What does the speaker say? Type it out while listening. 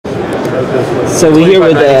So we're here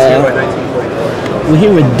with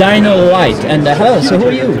Dino-Lite, and hello. So who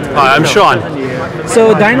are you? Hi, I'm Sean.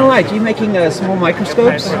 So Dino-Lite, you making small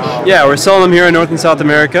microscopes? Yeah, we're selling them here in North and South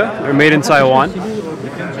America. They're made in Taiwan.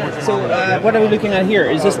 So what are we looking at here?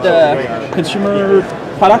 Is this the consumer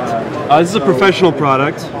product? This is a professional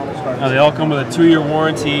product. They all come with a 2-year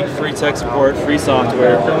warranty, free tech support, free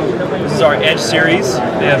software. This is our Edge series.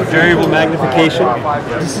 They have variable magnification.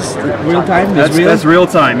 This is real time? That's real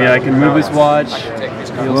time, yeah. I can move this watch.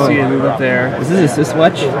 You'll see it move up there. Is this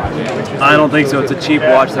watch? I don't think so. It's a cheap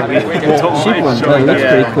watch that we don't cheap one. showing. That's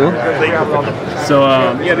pretty cool. So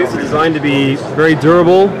yeah, these are designed to be very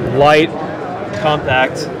durable, light,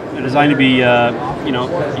 compact. They're designed to be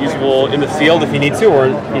usable in the field if you need to, or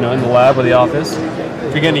in the lab or the office.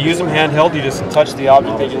 If you're going to use them handheld, you just touch the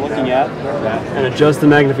object that you're looking at and adjust the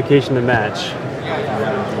magnification to match.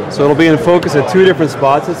 So it'll be in focus at 2 different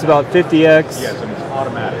spots. It's about 50x,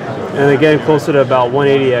 and again closer to about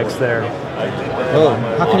 180x there. Oh,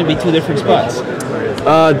 how can it be 2 different spots?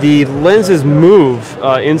 The lenses move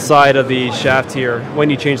inside of the shaft here when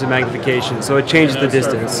you change the magnification, so it changes the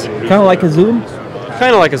distance. Kind of like a zoom?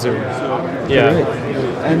 Kind of like a zoom. Yeah.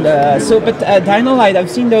 And but Dino-Lite, I've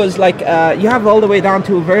seen those, like, you have all the way down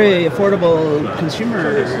to a very affordable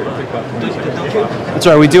consumer. That's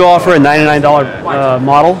right, we do offer a $99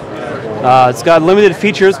 model. It's got limited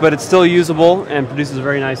features, but it's still usable and produces a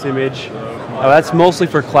very nice image. That's mostly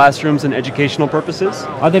for classrooms and educational purposes.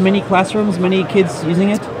 Are there many classrooms, many kids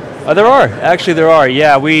using it? There are. Actually, there are.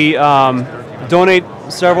 Yeah, we donate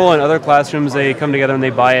several in other classrooms. They come together and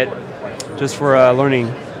they buy it just for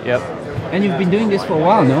learning. Yep. And you've been doing this for a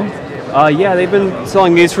while, no? Yeah, they've been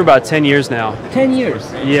selling these for about 10 years now. 10 years?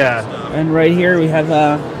 Yeah. And right here we have,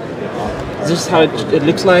 this is how it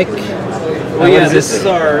looks like. Well, yeah, this is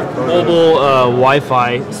our mobile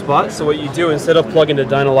Wi-Fi spot. So what you do, instead of plugging the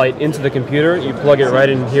Dino-Lite into the computer, you plug it right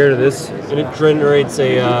in here to this, and it generates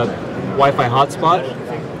a Wi-Fi hotspot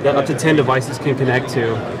that up to 10 devices can connect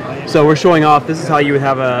to. So we're showing off, this is how you would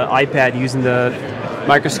have an iPad using the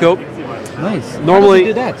microscope. Nice. Normally,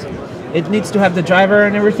 how does it do that? It needs to have the driver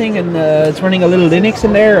and everything, and it's running a little Linux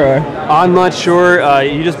in there, or? I'm not sure.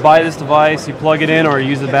 You just buy this device, you plug it in, or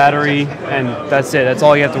use the battery, and that's it. That's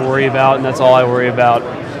all you have to worry about, and that's all I worry about.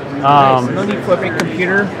 Nice. No need for a big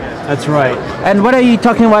computer. That's right. And what are you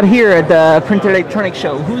talking about here at the Printer Electronics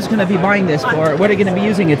Show? Who's going to be buying this for? What are you going to be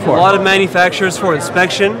using it for? A lot of manufacturers for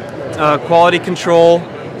inspection, quality control,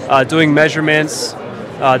 doing measurements,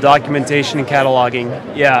 documentation, and cataloging.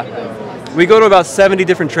 Yeah. We go to about 70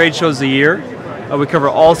 different trade shows a year. We cover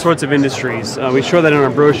all sorts of industries. We show that in our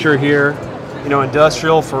brochure here.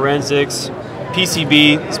 Industrial, forensics,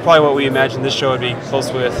 PCB. It's probably what we imagine this show would be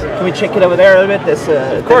close with. Can we check it over there a little bit? This,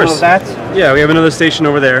 of course. That? Yeah, we have another station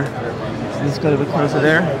over there. Let's go a bit closer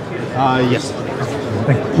there. Yes.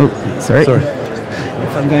 Oh, sorry.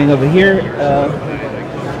 If I'm going over here,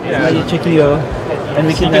 now you check your... And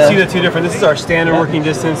we can, you can see the 2 different. This is our standard working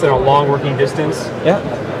distance and our long working distance. Yeah.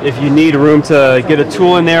 If you need room to get a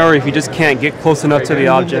tool in there, or if you just can't get close enough to the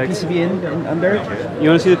object. The PCB in under it? You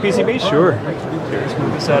want to see the PCB? Sure. Let's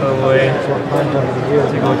move this out of the way.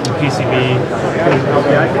 Take a look at the PCB.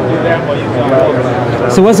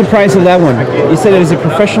 So what's the price of that one? You said it was a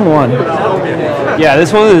professional one. Yeah,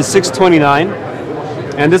 this one is $629.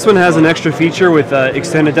 And this one has an extra feature with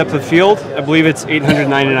extended depth of field. I believe it's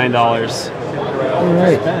 $899. All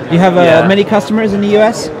right. You have many customers in the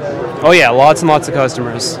U.S.? Oh yeah, lots and lots of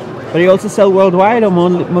customers. But you also sell worldwide, or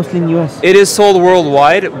mostly in the U.S.? It is sold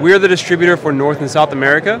worldwide. We're the distributor for North and South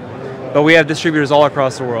America, but we have distributors all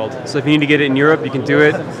across the world. So if you need to get it in Europe, you can do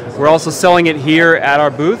it. We're also selling it here at our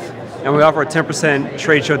booth, and we offer a 10%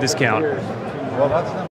 trade show discount.